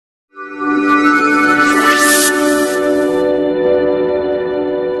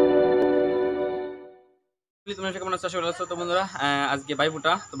মানুষ কেমন আছে? আশা করি তো বন্ধুরা আজকে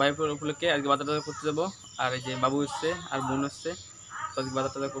ভাইফোঁটা, তো ভাইফোঁটা উপলক্ষে আজকে বাজার টাজার করতে যাবো। আর এই যে বাবু এসছে আর বোন এসছে, তো আজকে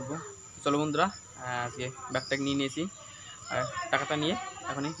বাজার টাজার করবো। চলো বন্ধুরা, আজকে ব্যাগট্যাগ নিয়ে নিয়েছি আর টাকাটা নিয়ে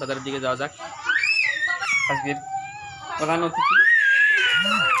এখনই বাজারের দিকে যাওয়া যাক। আজকের প্রধান অতিথি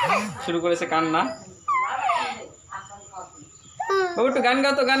শুরু করেছে কান্না। বাবু একটু গান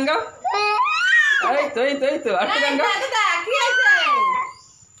গাও, তো গান গাও। এই তো এই তো এই তো আর একটু গান গাও।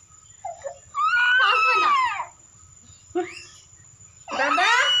 দাদা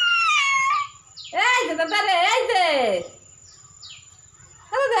এই যে দাদা রে, এই যে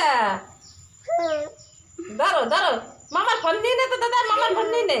দাদা দাঁড়ো দাঁড়ো, মামার ফোন নিয়ে নে তো দাদা, মামার ফোন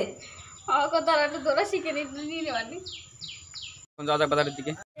নিয়ে নে। দাঁড়া একটু দৌড়া শিখে নিয়ে নেবানি। যাওয়া যাক বাজারের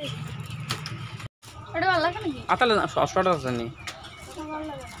দিকে। ওটা ভালো লাগে নাকি? আতালে অষ্টটা আছে নি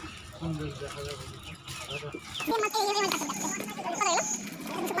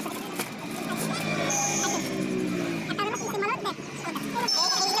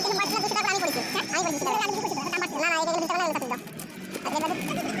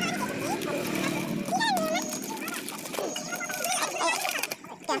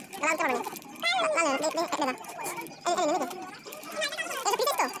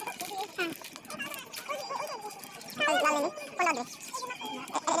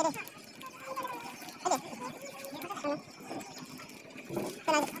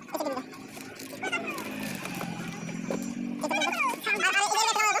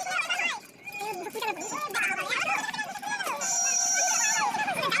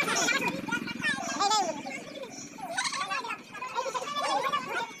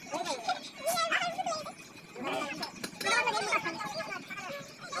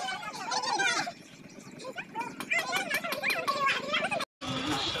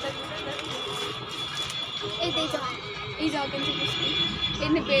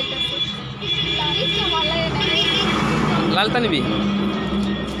লালটা নিবি?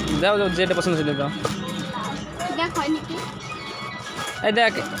 যাও যাও, যেটা পছন্দ সেটা দাও। এই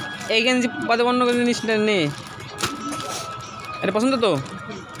দেখ, এই গেঞ্জি বাদে অন্য জিনিস নে, এটা পছন্দ তো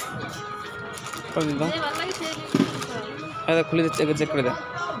খুলে দিচ্ছে, চেক করে দে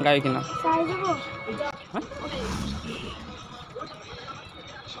গায়ে কিনা।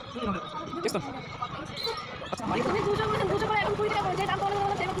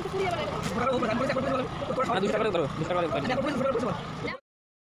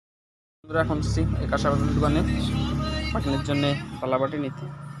 এখন এই কাঁসা বাটির দোকানে বাটিনের জন্য পাল্লা বাটি নিতে।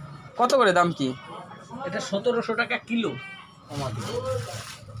 কত করে দাম কি? এটা 1700 টাকা কিলো।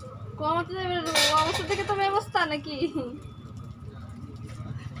 কমাতে যাবে অবস্থা থেকে তো ব্যবস্থা নাকি?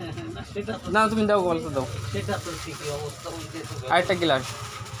 না তুমি দাও, বলতে দাও। সেটা তো ঠিকই অবস্থা হইতে তো। আরেকটা গ্লাস।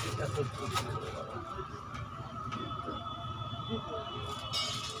 এটা তো ঠিক।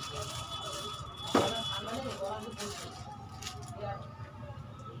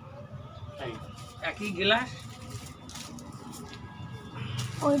 একই গ্লাস,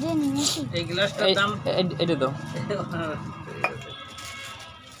 ওইটা নিয়েছি। এই গ্লাসটার দাম এটা দাও।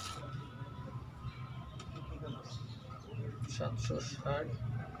 760,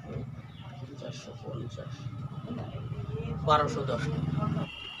 450, 1210।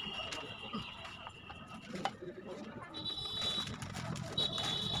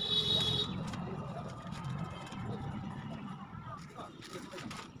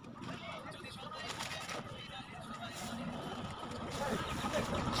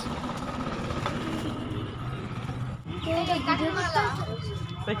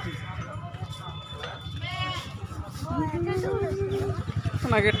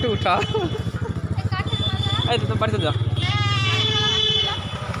 আমাকে একটু উঠা। এই তো বাড়িতে যা।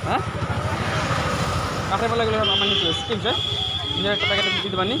 হ্যাঁ, কাঠের মালাগুলো আমার নিচে স্কিপ যায়, নিজের একটা প্যাকেটে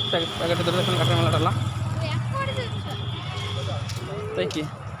দিতে পারি, প্যাকেটে ধরে দেখুন কাঠের মালা টালা। তাই কি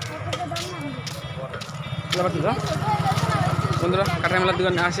বাড়িতে যা বন্ধুরা, কাঠের মালার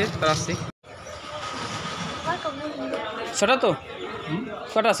দোকানে আসে, তারা আসছি। ছটা তো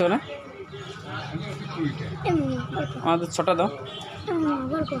কটা আছে না? আমাদের ছটা দাও।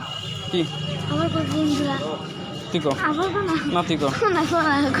 কি তুই কো না, তুই কো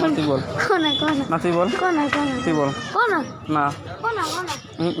তুই বল না, তুই বল তুই বল না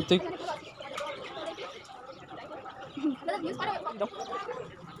তুই।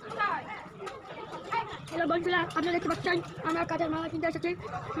 হ্যালো বন্ধুরা, আপনারা দেখতে পাচ্ছেন আমরা কাঠের মালা কিনতে এসেছি।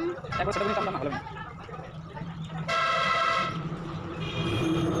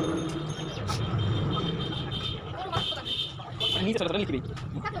 লিখবি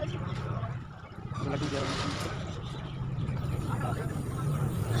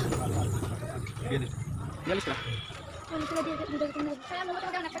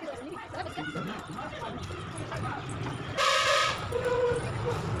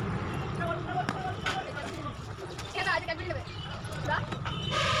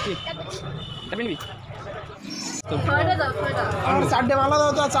আপনি নিবি তো ফয়টা দাও ফয়টা আর চারটে মালা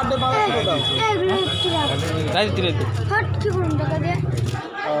দাও তো চারটে মালা করে দাও রাইট দিলে হট কি করুন টাকা দিয়ে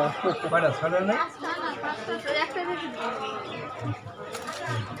কয়টা ছয়টা না একটা দিয়ে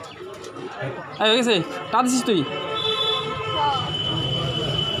হয়ে গেছে টা দিছিস তুই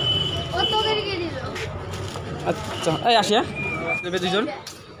ও তো করে গিয়ে দিল আচ্ছা এই আসি হ্যাঁ দেবে দুজন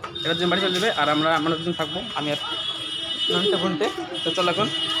এবার দুজন বাড়ি চলে যাবে আর আমরা দুজন থাকবো আমি আর ঘন্টে তো চল এখন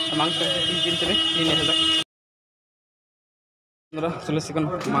মাংস কিনতে হবে নিয়ে এসে যাক আমরা চলে এসেছি এখন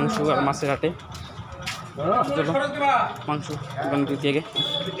মাংস আর মাছের হাটে চলো মাংস দোকান দিয়ে গে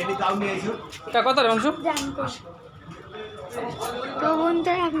কত রে মাংস তো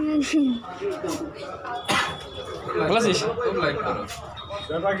বন্ধুরা আপনার ভালো আছিস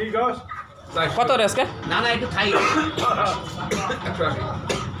কত রে আজকে না না একটু খাই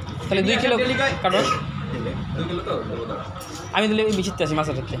তাহলে 2 কিলো কাটো 2 কিলো তো আমি দিলে বেশিতে আছি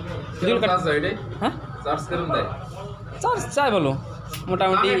মাছের হাতে 2 কিলো কাটো হ্যাঁ চার্জ করুন দেয় চার্জ চাই বলো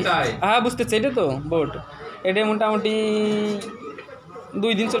মোটামুটি হ্যাঁ বুঝতেছি এটা তো বোট এটা মোটামুটি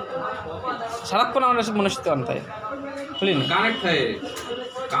 2 দিন চল সারাক্ষণ আমরা মনে হচ্ছে আনতে খুলি না কানেক্ট থাকে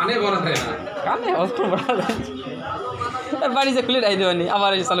কানে বড় থাকে না কানে অল্প বড় বাড়ি যে খুলে রাই দেওয়ানি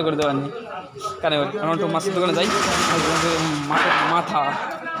আবার চালু করে দেওয়ানি কানে আমরা তো মাছের দোকানে যাই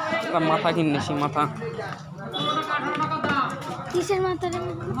মাথা কিনেছি মাথা কিসের মাথা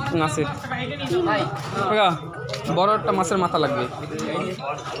মাছের বড় একটা মাছের মাথা লাগবে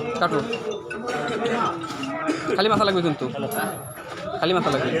কাটো খালি মাথা লাগবে কিন্তু খালি মাথা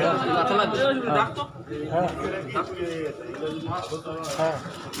লাগবে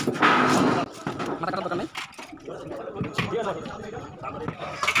মাথা কাটার দোকান নেই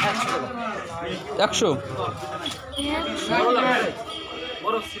 100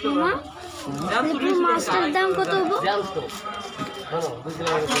 মাছটার দাম কত হবো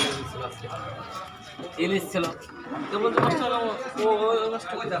ইলিশ ছিল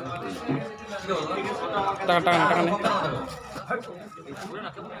টাকা নেই 360 টাকা দিবি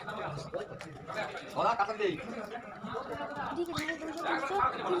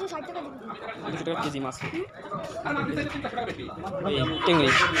 200 টাকা কেজি মাছ টেংরি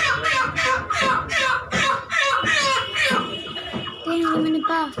মানে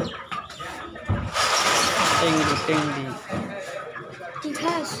পা টেংরি কি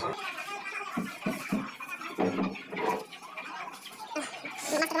খাস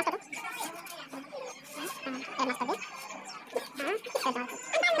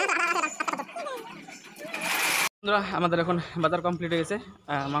বন্ধুরা আমাদের এখন বাজার কমপ্লিট হয়ে গেছে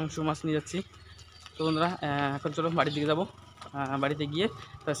মাংস মাছ নিয়ে যাচ্ছি তো বন্ধুরা এখন চলো বাড়ির দিকে যাবো বাড়িতে গিয়ে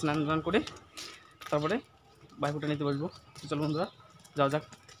তার স্নান টান করে তারপরে ভাইফোঁটা নিতে বসবো চলো বন্ধুরা যাও যাক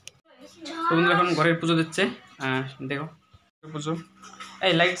তো বন্ধুরা এখন ঘরের পুজো দিচ্ছে দেখো পুজো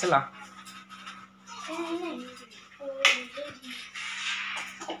এই লাইট চালা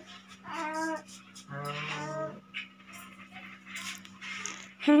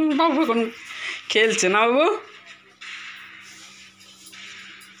বাবু এখন খেলছে না বাবু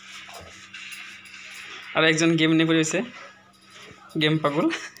আর একজন গেম নিয়ে পড়েছে গেম পাগল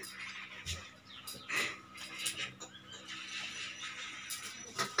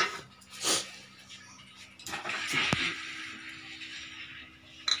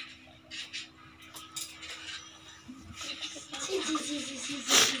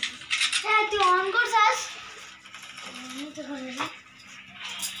তুই অন করছাস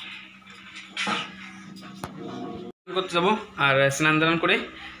করতে যাবো আর স্নান দান করে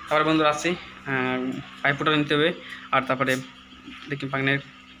তারপরে বন্ধুরা আসছি ভাইফোঁটা নিতে হবে আর তারপরে দেখি ভাগ্নের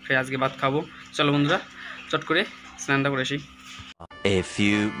ফের আজকে ভাত খাবো চলো বন্ধুরা চট করে স্নানটা করে আসি A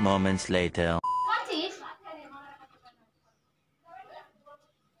few moments later.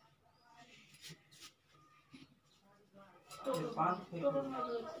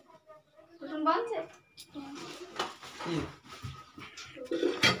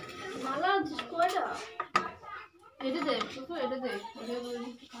 মালা আনছিস কয়টা এটা দে এটা দে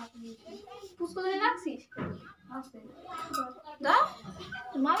পুষ্কো ধরে রাখছিস দা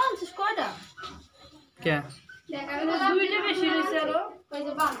মালা আনছিস কয়টা কে দুইটা বেশি হয়েছে আরো ওই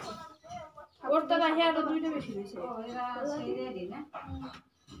যে বান ওর তো রাখে আরো দুইটা বেশি হয়েছে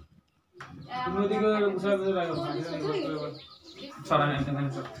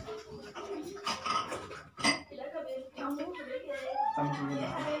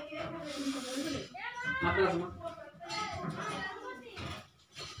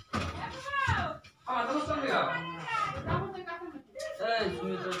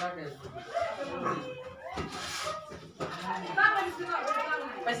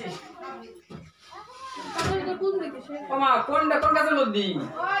কোনটা কোন গাছের মধ্যে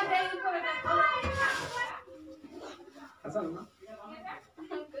ওই দেই উপরে আচ্ছা না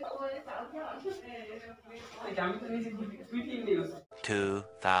আমি তো নিচে তুই তিন দিন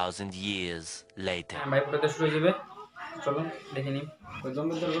 2000 years later. ভাই ফটোতে শুরু হয়ে যাবে চলো দেখে নিই ওই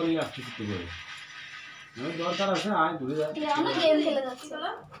জমিদার করে আসতে শিখতে যাবে আমি দরকার আছে আয় ঘুরে যা আমরা গেম খেলে যাচ্ছি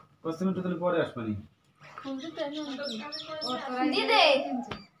কষ্ট মিনিট তাহলে পরে আসবানি দিদে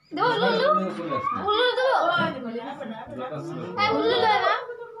দেবো লুলু উল্লু দেবো হ্যাঁ উল্লু দেয় না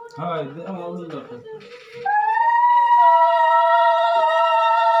হ্যাঁ আমার উল্লু দরকার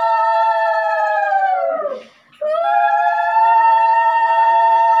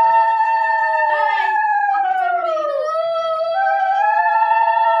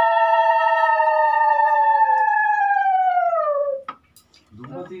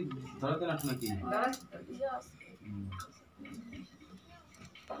ধরতে না নাকি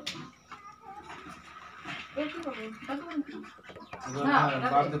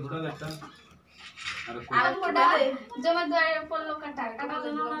বাড়তে দুটো একটা আর কোটা জমা দুয়ারে পড়লো কাটা কাটা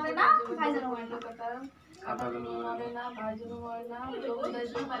জন্য মারে না ভাই জন্য মারলো কাটা কাটা জন্য মারে না ভাই জন্য মারে না জমা দেয়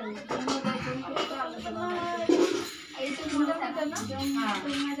জন্য মারে জমা দেয় জন্য তো আমরা জন্য এই তো মনে থাকে না হ্যাঁ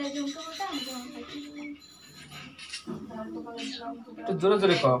জমা দেয় জন্য তো আমরা জন্য একটু জোরে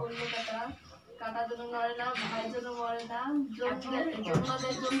জোরে কও কাটা জন্য মারে না ভাই জন্য মারে না জমা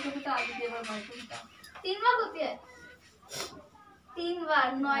দেয় জন্য তো আগে দেবার মারে তিনবার হতে তিনবার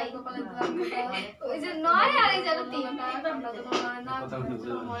নয় কপালে দিলাম ওই যে নয় আর এই যে তিন কাটা জন্য মারে না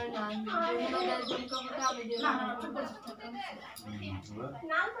মারে না জমা দেয় জন্য তো আগে দেবার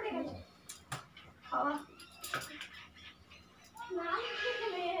নাম পড়ে গেছে খাওয়া নাম পড়ে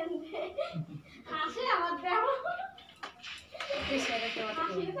গেছে আসে আমার দেখো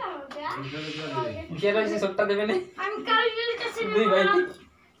কে রয়েছে সবটা দেবে না আমি কালকের কাছে দুই ভাই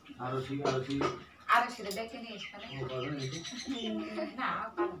আরো ঠিক আর সেটা দেখে নিস না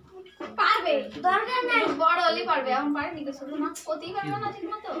পারবে দরকার নাই বড় হলে পারবে এখন পারে নিকে শুধু না কতই পারবে না ঠিক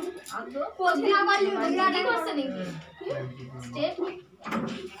মতো আদো কোথি না পারলে কি করছে নাকি স্টেপ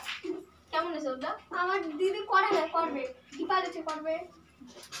কেমন আছে ওটা আমার দিদি করে না করবে কি পারেছে করবে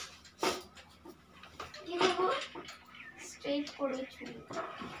কি করব স্ট্রেট করে ছুরি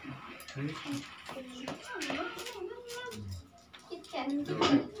কি কেন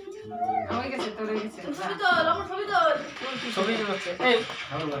হয়ে গেছে তোর হয়ে গেছে ছবি তো আমার ছবি তো ছবি হচ্ছে এই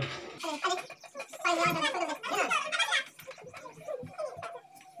ভালো ভাই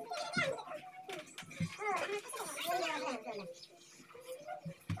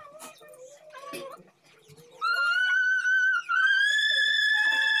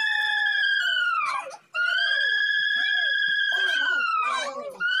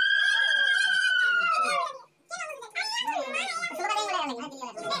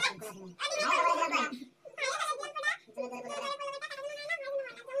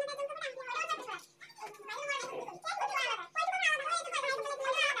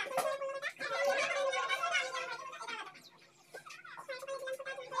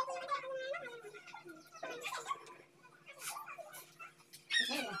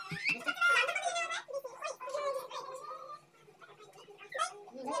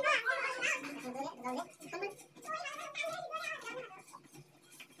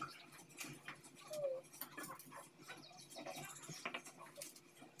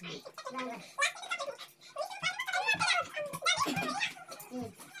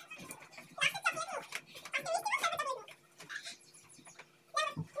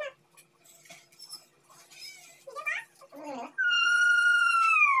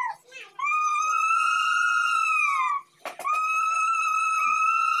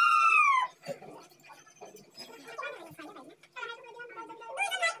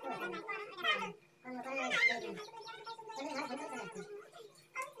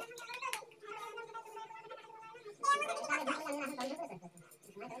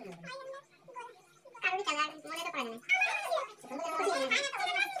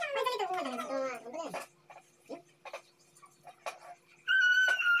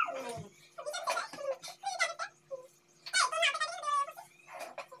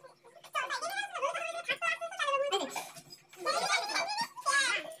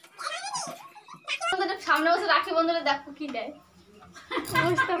সামনে বছর রাখি বন্ধুরা দেখো কি দেয়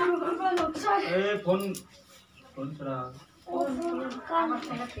এই ফোন ফোন ছড়া আমার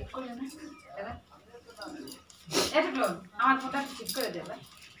ফোনটা ঠিক করে না এটা তো আমার ফোনটা ঠিক করে দেবে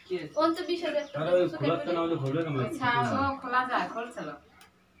কোন তো বিষয় দেখো আরে ওই খোলাতে না হলে খুলবে কেমন ছাও খোলা যায় খোলছিল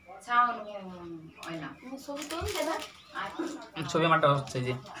ছাও হয় না ছবি তুল দেবা ছবি আমারটা হচ্ছে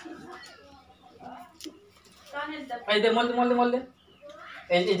যে এই দে মল দে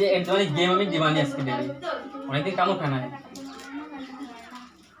এই যে একদম গেম আমি দিবানি আজকে ডেলি অনেকদিন কামও খায় না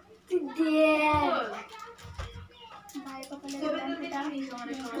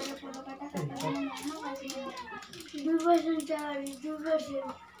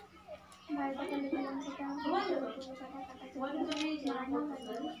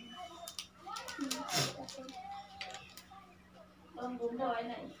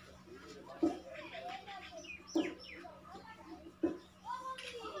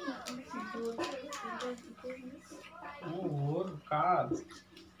ওর কাজ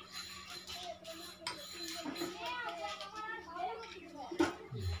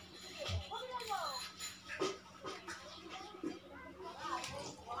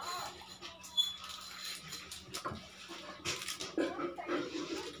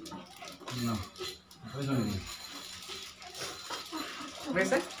না ওই জন্য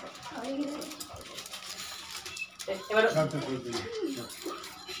হয়েছে এবার কাটতে করে দিই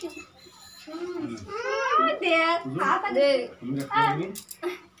দে তুমি একটা দিবি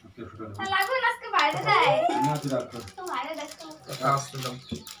ওকে ফটো দাও লাগবে না আজকে বাইরে যায় না তুই রাখ তো বাইরে দেখো আসতে দাও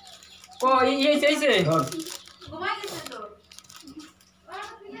ও এই চাইছে ধর ঘুমাই গেছে তো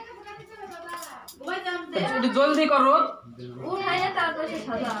একটু জলদি করো উঠাইয়া তারপর সে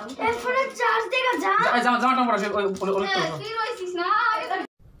সাজা এরপরে চার্জ দেখা যা জামাটা পড়া ওই তুই রইছিস না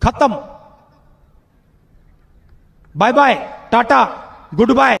खत्म bye bye tata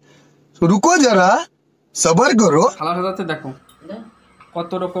good bye रुको जरा सबर करो খালা সাজাতে দেখো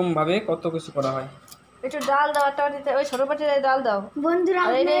কত রকম ভাবে কত কিছু করা হয় একটু ডাল দাও একটা দিতে ওই ছোট পাটির ডাল দাও বন্ধুরা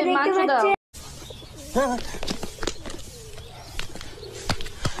আর এই মাংস দাও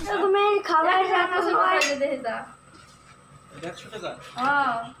এরকমের খাবার রান্না হয় দেখে যা 100 টাকা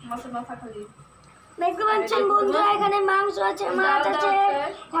হ্যাঁ মাছের মাথা খালি দেখতে পাচ্ছেন বন্ধুরা এখানে মাংস আছে মাছ আছে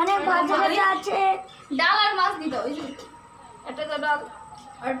অনেক ভাজা ভাজা আছে ডাল আর মাছ দিতে ওই একটা তো ডাল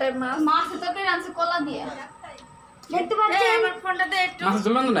আর একটা মাছ মাছ তো রান্না কলা দিয়ে দেখতে পাচ্ছেন আমার ফোনটাতে একটু মাছ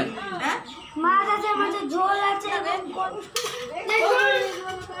জমে নাই হ্যাঁ মাছ আছে মাছের ঝোল আছে দেখুন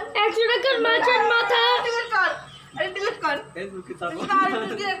 100 টাকার মাছের মাথা ডিলিট কর আরে ডিলিট কর ফেসবুকে চাবো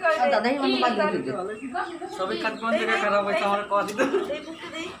ডিলিট কর দাদাই মনে সবাই কাট কোন জায়গা খারাপ হইছে আমার কয়া দিতে এই বুকটা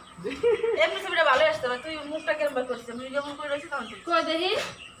দেই এমনি ছবিটা ভালো আসছে না তুই মুখটা কেমন বার করছিস আমি যেমন করে রইছি তখন কই দেখি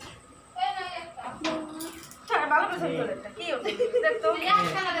ভালো করে ছবি তোলে কি ওটা দেখ তো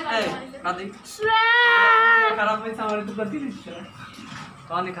এই নাদি খারাপ হইছে আমার একটু দিতে দিছে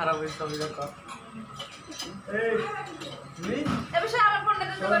কোনই খারাপ হইছে সবই দেখো এই তুমি এবার আমার ফোনটা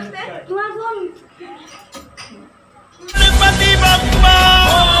দিতে পারতে তোমার ফোন